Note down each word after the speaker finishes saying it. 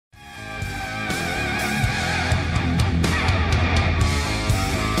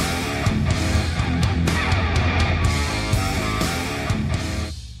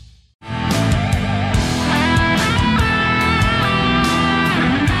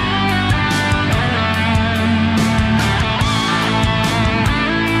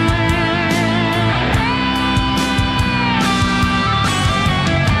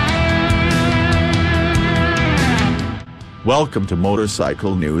Welcome to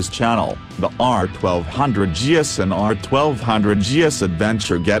Motorcycle News Channel. The R1200GS and R1200GS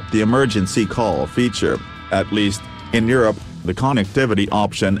Adventure get the emergency call feature, at least in Europe, the connectivity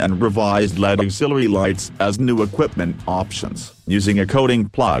option and revised LED auxiliary lights as new equipment options. Using a coating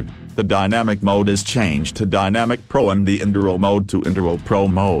plug, the dynamic mode is changed to Dynamic Pro and the Enduro mode to Enduro Pro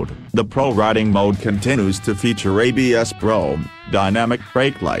mode. The Pro riding mode continues to feature ABS Pro, Dynamic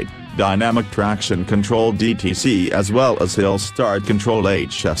Brake Light, Dynamic Traction Control DTC as well as Hill Start Control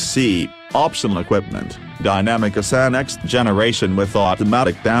HSC. Optional equipment: Dynamic ASA next generation with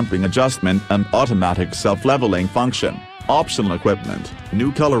automatic damping adjustment and automatic self-leveling function. Optional equipment: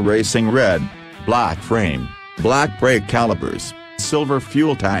 new color racing red, black frame, black brake calipers, silver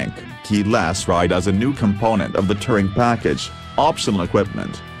fuel tank. Keyless ride as a new component of the touring package. Optional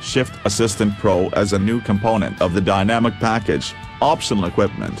equipment: Shift Assistant Pro as a new component of the dynamic package. Optional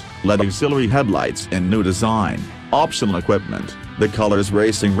equipment: LED auxiliary headlights in new design. Optional equipment: the colors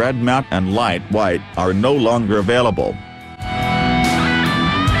racing red matte and light white are no longer available.